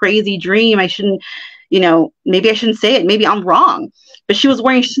like a crazy dream. I shouldn't, maybe I shouldn't say it. Maybe I'm wrong. But she was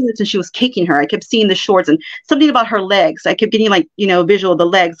wearing shorts and she was kicking her. I kept seeing the shorts and something about her legs. I kept getting like, visual of the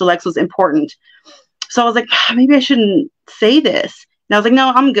legs. The legs was important. So I was like, maybe I shouldn't say this. And I was like, no,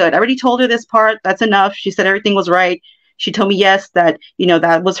 I'm good. I already told her this part. That's enough. She said everything was right. She told me, yes, that,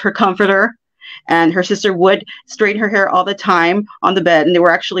 that was her comforter. And her sister would straighten her hair all the time on the bed. And they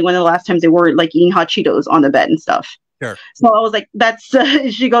were actually one of the last times they were like eating hot Cheetos on the bed and stuff. Sure. So I was like, that's,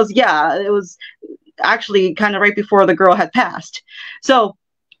 she goes, yeah, it was actually kind of right before the girl had passed. So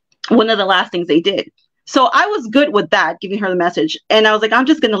one of the last things they did. So I was good with that, giving her the message. And I was like, I'm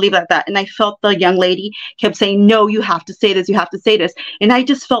just going to leave it at that. And I felt the young lady kept saying, no, you have to say this. You have to say this. And I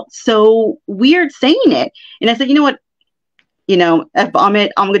just felt so weird saying it. And I said, you know what? I'm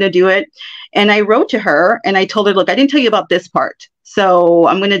going to do it. And I wrote to her and I told her, look, I didn't tell you about this part. So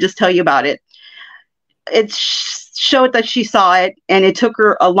I'm going to just tell you about it. It showed that she saw it and it took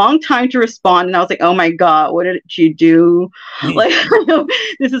her a long time to respond. And I was like, oh my God, what did you do? Like,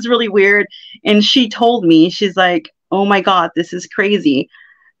 this is really weird. And she told me, she's like, oh my God, this is crazy.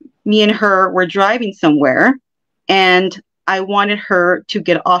 Me and her were driving somewhere and I wanted her to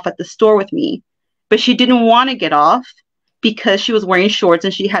get off at the store with me, but she didn't want to get off because she was wearing shorts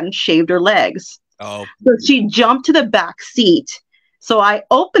and she hadn't shaved her legs. Oh. So she jumped to the back seat. So I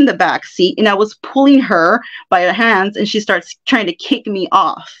opened the back seat and I was pulling her by the hands and she starts trying to kick me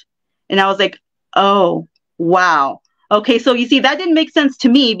off. And I was like, oh, wow. Okay, so you see, that didn't make sense to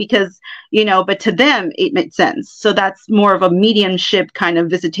me because, but to them, it made sense. So that's more of a mediumship kind of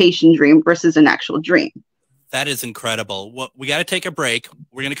visitation dream versus an actual dream. That is incredible. Well, we got to take a break.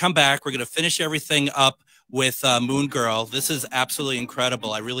 We're going to come back. We're going to finish everything up with Moon Girl. This is absolutely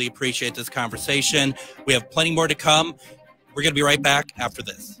incredible. I really appreciate this conversation. We have plenty more to come. We're going to be right back after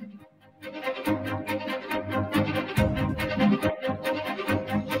this.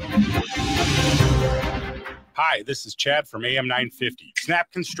 Hi, Hi, this is Chad from AM 950. Snap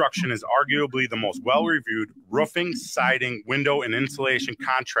Construction is arguably the most well-reviewed roofing, siding, window, and insulation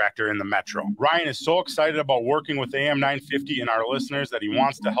contractor in the metro. Ryan is so excited about working with AM 950 and our listeners that he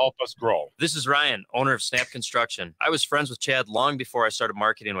wants to help us grow. This is Ryan, owner of Snap Construction. I was friends with Chad long before I started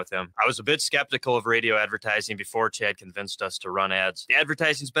marketing with him. I was a bit skeptical of radio advertising before Chad convinced us to run ads. The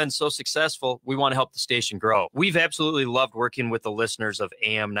advertising's been so successful, we want to help the station grow. We've absolutely loved working with the listeners of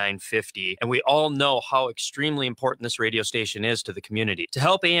AM 950, and we all know how extremely important this radio station is to the community. To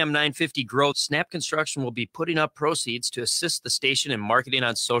help AM 950 grow, Snap Construction will be putting up proceeds to assist the station in marketing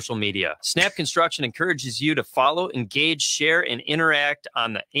on social media. Snap Construction encourages you to follow, engage, share, and interact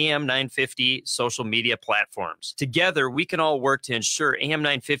on the AM 950 social media platforms. Together, we can all work to ensure AM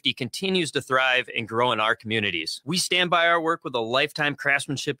 950 continues to thrive and grow in our communities. We stand by our work with a lifetime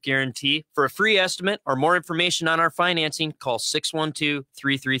craftsmanship guarantee. For a free estimate or more information on our financing, call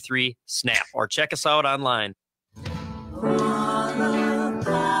 612-333-SNAP or check us out online.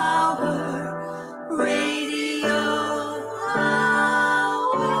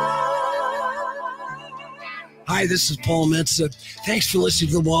 Hi, this is Paul Metza. Thanks for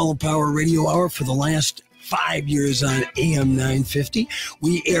listening to the Wall of Power Radio Hour for the last 5 years on AM 950.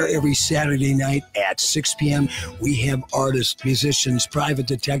 We air every Saturday night at 6 p.m. We have artists, musicians, private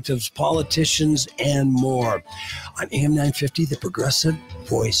detectives, politicians, and more. On AM 950, the progressive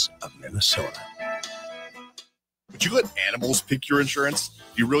voice of Minnesota. Would you let animals pick your insurance?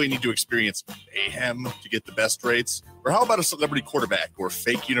 Do you really need to experience mayhem to get the best rates? Or how about a celebrity quarterback or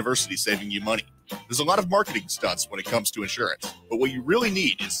fake university saving you money? There's a lot of marketing stunts when it comes to insurance, but what you really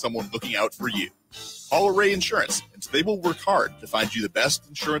need is someone looking out for you. Call Array Insurance, and they will work hard to find you the best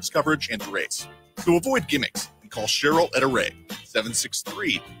insurance coverage and rates. So avoid gimmicks and call Cheryl at Array,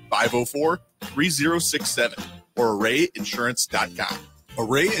 763-504-3067 or arrayinsurance.com.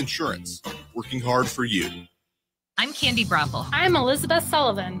 Array Insurance, working hard for you. I'm Candy Brothel. I'm Elizabeth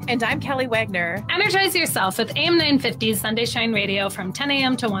Sullivan. And I'm Kelly Wagner. Energize yourself with AM 950's Sunday Shine Radio from 10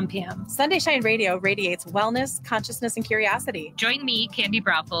 a.m. to 1 p.m. Sunday Shine Radio radiates wellness, consciousness, and curiosity. Join me, Candy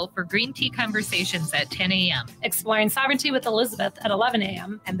Brothel, for Green Tea Conversations at 10 a.m. Exploring Sovereignty with Elizabeth at 11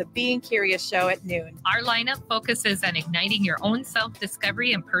 a.m. And the Being Curious Show at noon. Our lineup focuses on igniting your own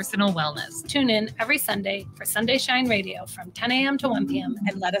self-discovery and personal wellness. Tune in every Sunday for Sunday Shine Radio from 10 a.m. to 1 p.m.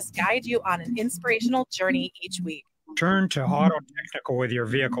 And let us guide you on an inspirational journey each week. Turn to Auto Technical with your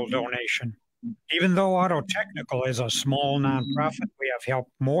vehicle donation. Even though Auto Technical is a small nonprofit, we have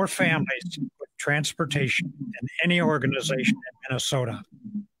helped more families with transportation than any organization in Minnesota.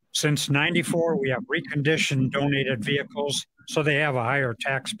 Since '94, we have reconditioned donated vehicles so they have a higher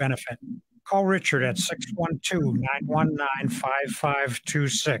tax benefit. Call Richard at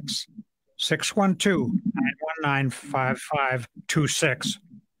 612-919-5526, 612-919-5526,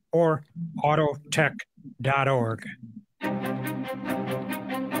 or autotech.org.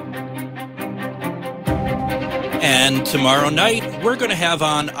 And tomorrow night, we're going to have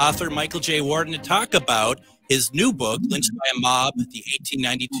on author Michael J. Warden to talk about his new book, Lynched by a Mob, the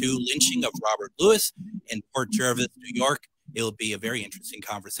 1892 lynching of Robert Lewis in Port Jervis, New York. It'll be a very interesting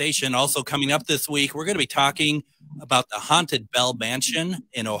conversation. Also coming up this week, we're going to be talking about the Haunted Bell Mansion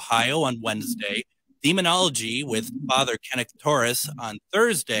in Ohio on Wednesday, Demonology with Father Kenneth Torres on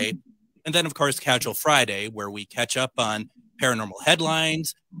Thursday, and then, of course, Casual Friday, where we catch up on paranormal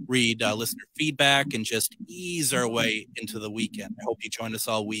headlines, read listener feedback, and just ease our way into the weekend. I hope you join us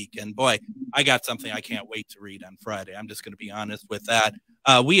all week. And boy, I got something I can't wait to read on Friday. I'm just going to be honest with that.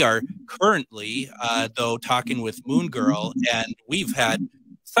 We are currently, though, talking with Moon Girl, and we've had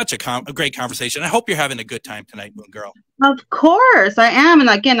such a great conversation. I hope you're having a good time tonight, Moon Girl. Of course, I am. And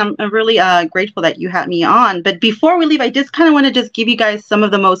again, I'm really grateful that you had me on. But before we leave, I just kind of want to just give you guys some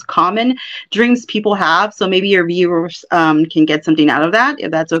of the most common dreams people have. So maybe your viewers can get something out of that,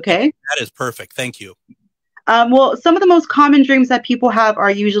 if that's okay. That is perfect. Thank you. Well, some of the most common dreams that people have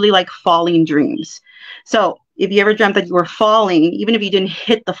are usually like falling dreams. So if you ever dreamt that you were falling, even if you didn't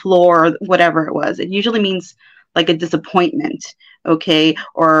hit the floor or whatever it was, it usually means like a disappointment. Okay.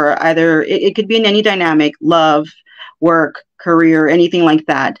 Or either it could be in any dynamic, love, work, career, anything like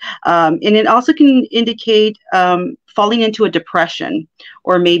that. And it also can indicate falling into a depression,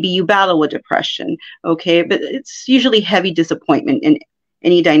 or maybe you battle with depression. Okay. But it's usually heavy disappointment in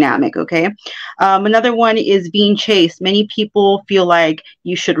any dynamic. Okay. Another one is being chased. Many people feel like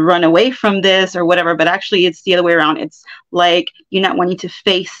you should run away from this or whatever, but actually it's the other way around. It's like you're not wanting to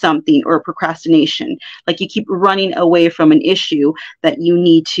face something, or procrastination. Like you keep running away from an issue that you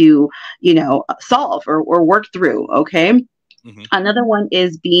need to, solve or work through. Okay. Mm-hmm. Another one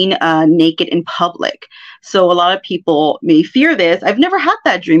is being naked in public. So a lot of people may fear this. I've never had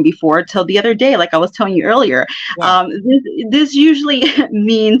that dream before till the other day, like I was telling you earlier. Wow. This usually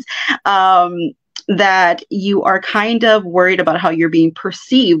means that you are kind of worried about how you're being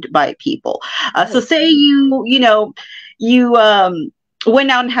perceived by people. So say you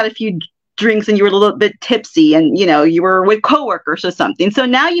went out and had a few drinks and you were a little bit tipsy and you were with coworkers or something. So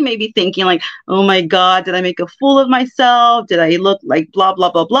now you may be thinking like, oh my God, did I make a fool of myself? Did I look like blah,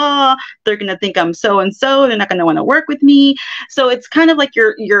 blah, blah, blah? They're going to think I'm so-and-so. They're not going to want to work with me. So it's kind of like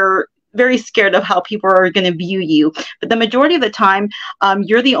you're very scared of how people are going to view you. But the majority of the time,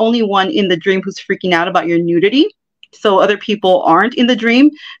 you're the only one in the dream who's freaking out about your nudity. So other people aren't in the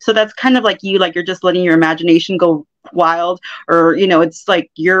dream. So that's kind of like you're just letting your imagination go wild, or it's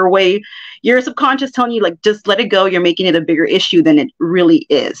like your subconscious telling you like, just let it go. You're making it a bigger issue than it really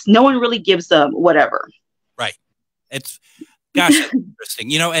is. No one really gives a whatever. Right. It's gosh, that's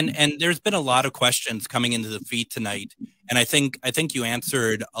interesting. And there's been a lot of questions coming into the feed tonight, and I think you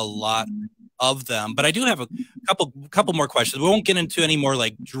answered a lot of them. But I do have a couple more questions. We won't get into any more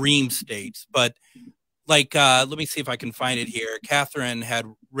like dream states, but like let me see if I can find it here. Catherine had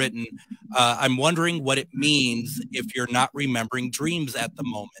written, I'm wondering what it means if you're not remembering dreams at the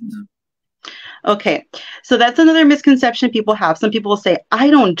moment. Okay, so that's another misconception people have. Some people will say, I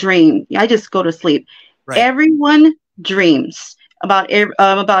don't dream. I just go to sleep. Right. Everyone dreams about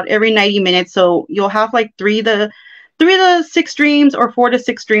every 90 minutes. So you'll have like 3 to 6 dreams or 4 to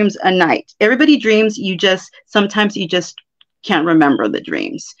 6 dreams a night. Everybody dreams. Sometimes you just can't remember the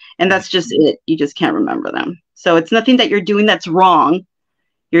dreams, and that's just it. You just can't remember them. So it's nothing that you're doing that's wrong.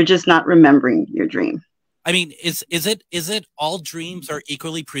 You're just not remembering your dream. I mean, is it all dreams are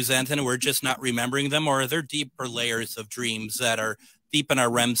equally presented and we're just not remembering them, or are there deeper layers of dreams that are deep in our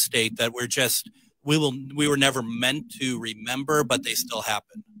REM state that we were never meant to remember, but they still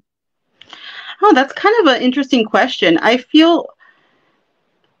happen? Oh, that's kind of an interesting question. I feel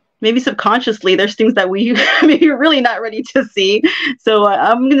maybe subconsciously there's things that we maybe are really not ready to see. So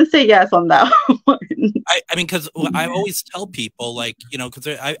I'm going to say yes on that one. I mean, because I always tell people, like, because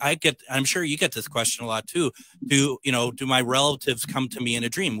I'm sure you get this question a lot too. Do my relatives come to me in a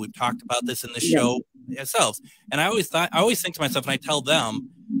dream? We've talked about this in the show ourselves. And I always think to myself, and I tell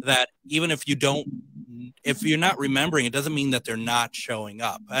them that even if you're not remembering, it doesn't mean that they're not showing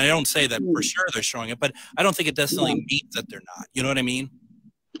up. And I don't say that for sure they're showing up, but I don't think it necessarily means that they're not. You know what I mean?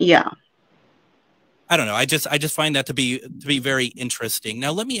 Yeah. I don't know. I just find that to be very interesting.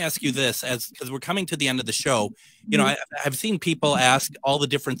 Now, let me ask you this, because we're coming to the end of the show. I've seen people ask all the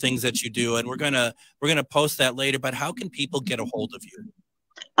different things that you do, and we're gonna post that later. But how can people get a hold of you?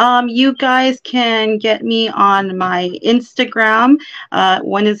 You guys can get me on my Instagram.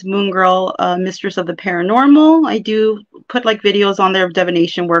 One is Moongirl, Mistress of the Paranormal. I do put like videos on there of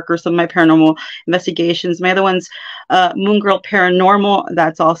divination work or some of my paranormal investigations. My other one's Moongirl Paranormal.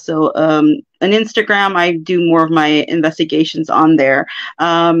 That's also an Instagram. I do more of my investigations on there.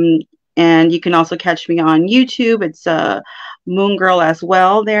 And you can also catch me on YouTube. It's Moongirl as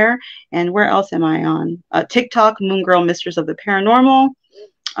well there. And where else am I on? TikTok, Moongirl, Mistress of the Paranormal.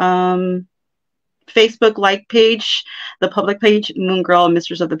 Facebook like page, the public page, Moongirl,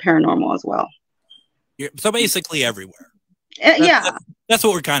 Mistress of the Paranormal as well. So basically everywhere. That's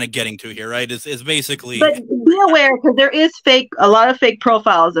what we're kind of getting to here, right? Is basically. But be aware, because there is a lot of fake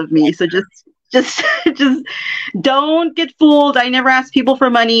profiles of me. So just don't get fooled. I never ask people for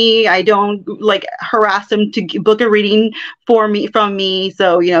money. I don't like harass them to book a reading from me.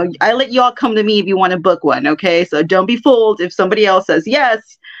 So, I let you all come to me if you want to book one. Okay. So don't be fooled if somebody else says,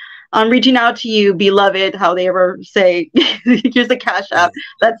 yes, I'm reaching out to you, beloved, how they ever say, here's the cash app.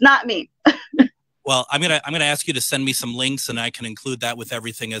 That's not me. Well, I'm gonna ask you to send me some links, and I can include that with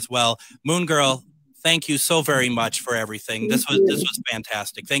everything as well. Moongirl, thank you so very much for everything. This was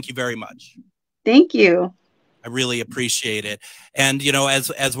fantastic. Thank you very much. Thank you. I really appreciate it. And,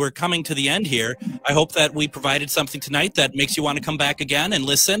 as we're coming to the end here, I hope that we provided something tonight that makes you want to come back again and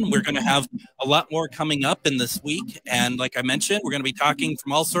listen. We're going to have a lot more coming up in this week. And like I mentioned, we're going to be talking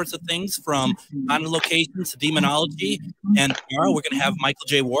from all sorts of things, from haunted locations to demonology. And tomorrow we're going to have Michael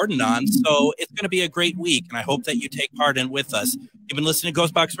J. Warden on. So it's going to be a great week. And I hope that you take part in it with us. You've been listening to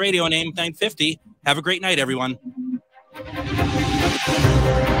Ghostbox Radio on AM 950. Have a great night, everyone.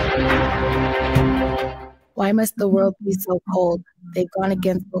 Why must the world be so cold? They've gone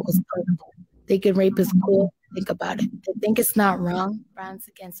against what was purple. They can rape is cool. Think about it. They think it's not wrong. Violence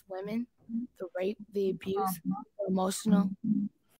against women, the rape, the abuse, the emotional.